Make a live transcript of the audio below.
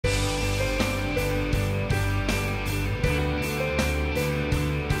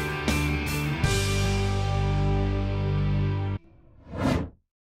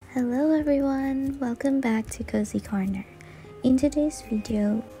Hello everyone, welcome back to Cozy Corner. In today's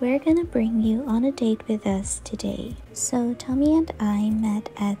video, we're gonna bring you on a date with us today. So Tommy and I met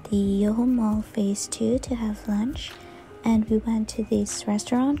at the Yoho Mall Phase 2 to have lunch, and we went to this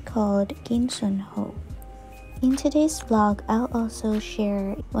restaurant called Ging. In today's vlog, I'll also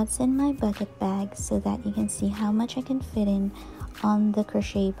share what's in my bucket bag so that you can see how much I can fit in on the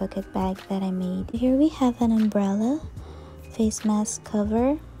crochet bucket bag that I made. Here we have an umbrella, face mask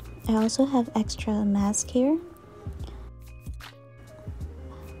cover. I also have extra mask here.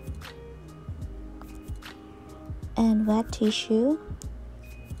 And wet tissue.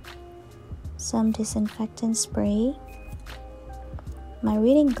 Some disinfectant spray. My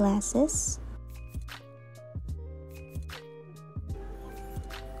reading glasses.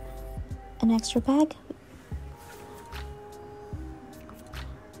 An extra bag.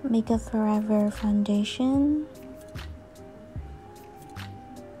 Makeup Forever foundation.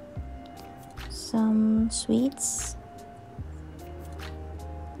 Some sweets,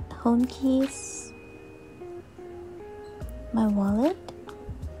 home keys, my wallet,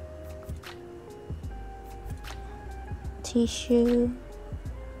 tissue,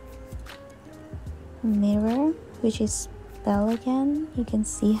 mirror, which is Belle again. You can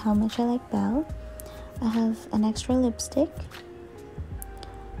see how much I like Belle. I have an extra lipstick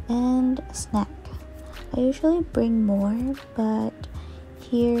and a snack. I usually bring more, but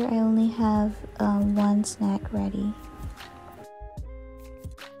here I only have one snack ready.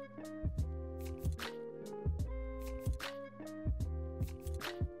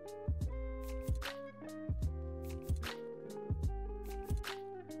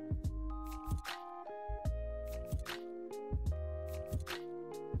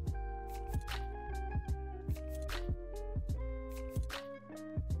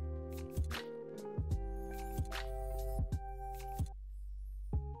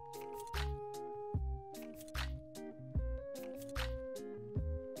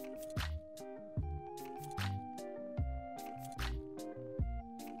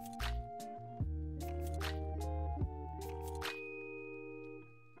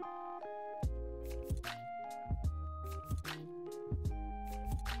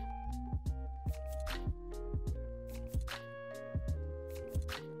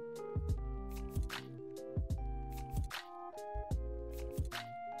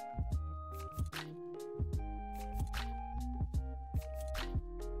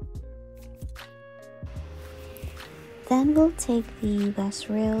 Then we'll take the West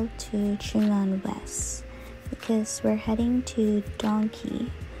Rail to Tsuen West because we're heading to Donki.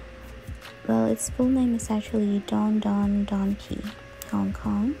 Well, its full name is actually Dondondonki, Hong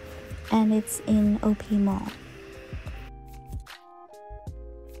Kong, and it's in OP Mall.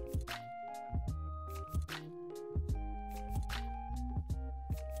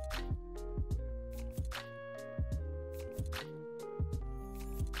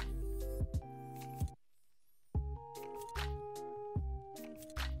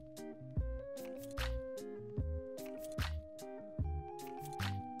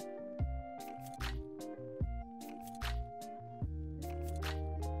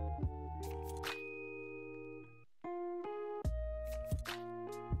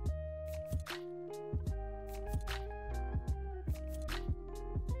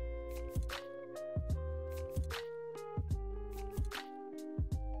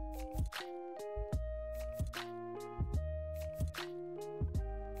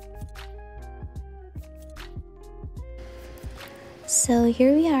 So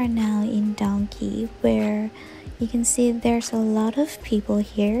here we are now in Donki, where you can see there's a lot of people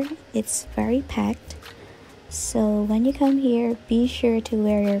here. It's very packed. So when you come here, be sure to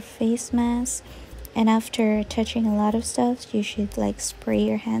wear your face mask, and after touching a lot of stuff, you should spray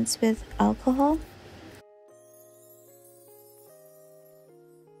your hands with alcohol.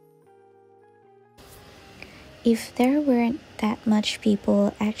 If there weren't that much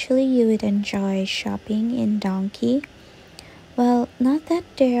people, actually you would enjoy shopping in Donki. Well, not that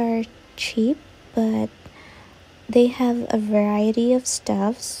they are cheap, but they have a variety of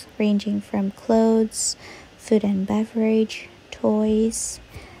stuffs ranging from clothes, food and beverage, toys.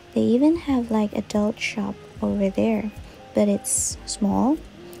 They even have adult shop over there, but it's small,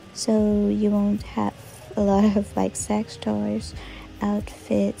 so you won't have a lot of sex toys,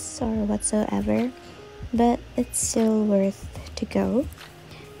 outfits or whatsoever, but it's still worth to go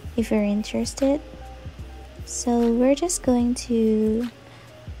if you're interested. So we're just going to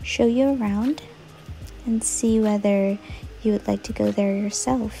show you around and see whether you would like to go there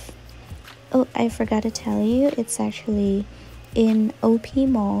yourself. Oh, I forgot to tell you, it's actually in OP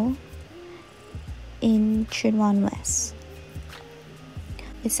Mall in Tsuen West.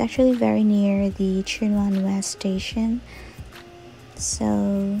 It's actually very near the Chunwan West station,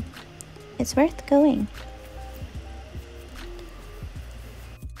 so it's worth going.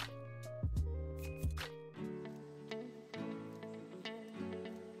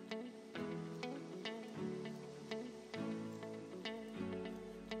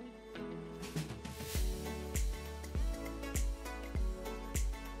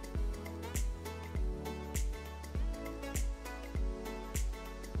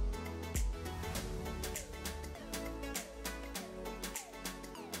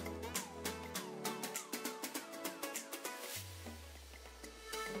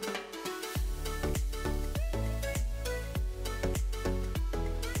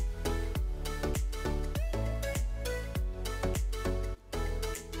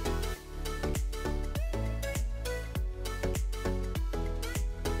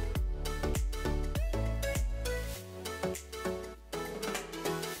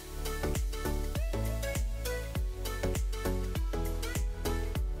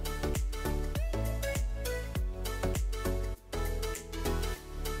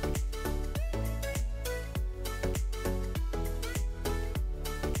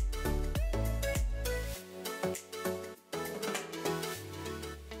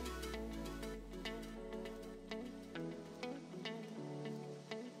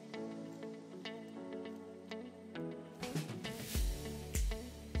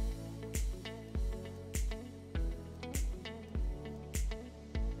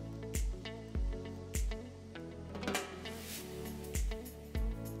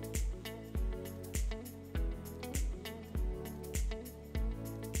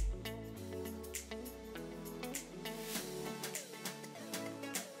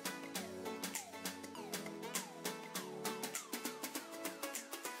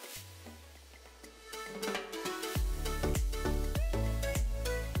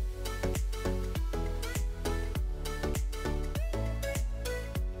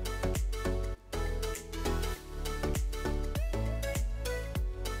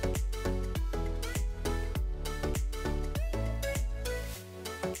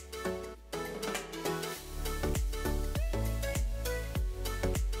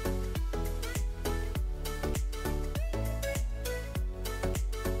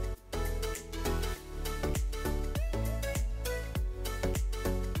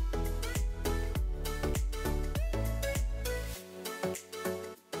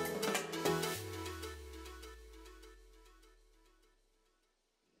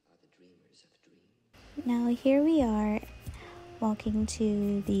 Now here we are walking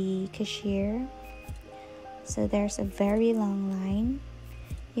to the cashier. So there's a very long line.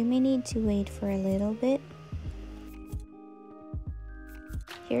 You may need to wait for a little bit.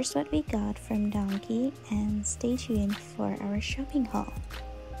 Here's what we got from Donki, and stay tuned for our shopping haul.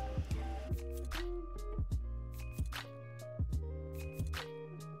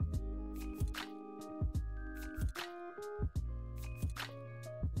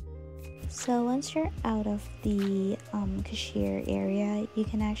 So once you're out of the cashier area, you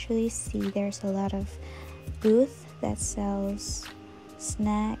can actually see there's a lot of booth that sells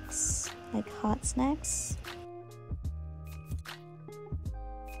snacks, like hot snacks.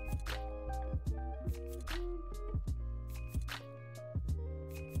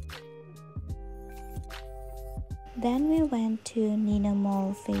 Then we went to Nina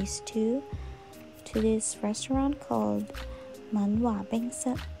Mall Phase 2 to this restaurant called Manhwa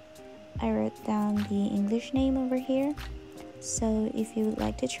Bengsa. I wrote down the English name over here, so if you would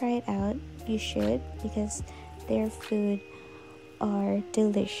like to try it out, you should, because their food are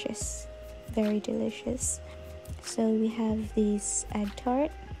delicious, very delicious. So we have these egg tart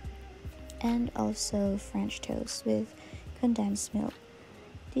and also French toast with condensed milk.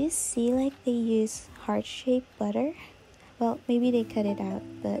 Do you see like they use heart-shaped butter? Well, maybe they cut it out,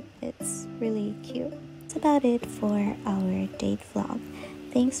 but it's really cute. That's about it for our date vlog.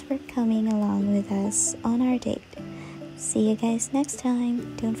 Thanks for coming along with us on our date. See you guys next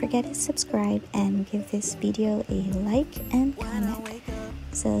time. Don't forget to subscribe and give this video a like and comment.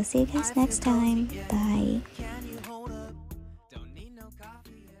 So see you guys next time. Bye.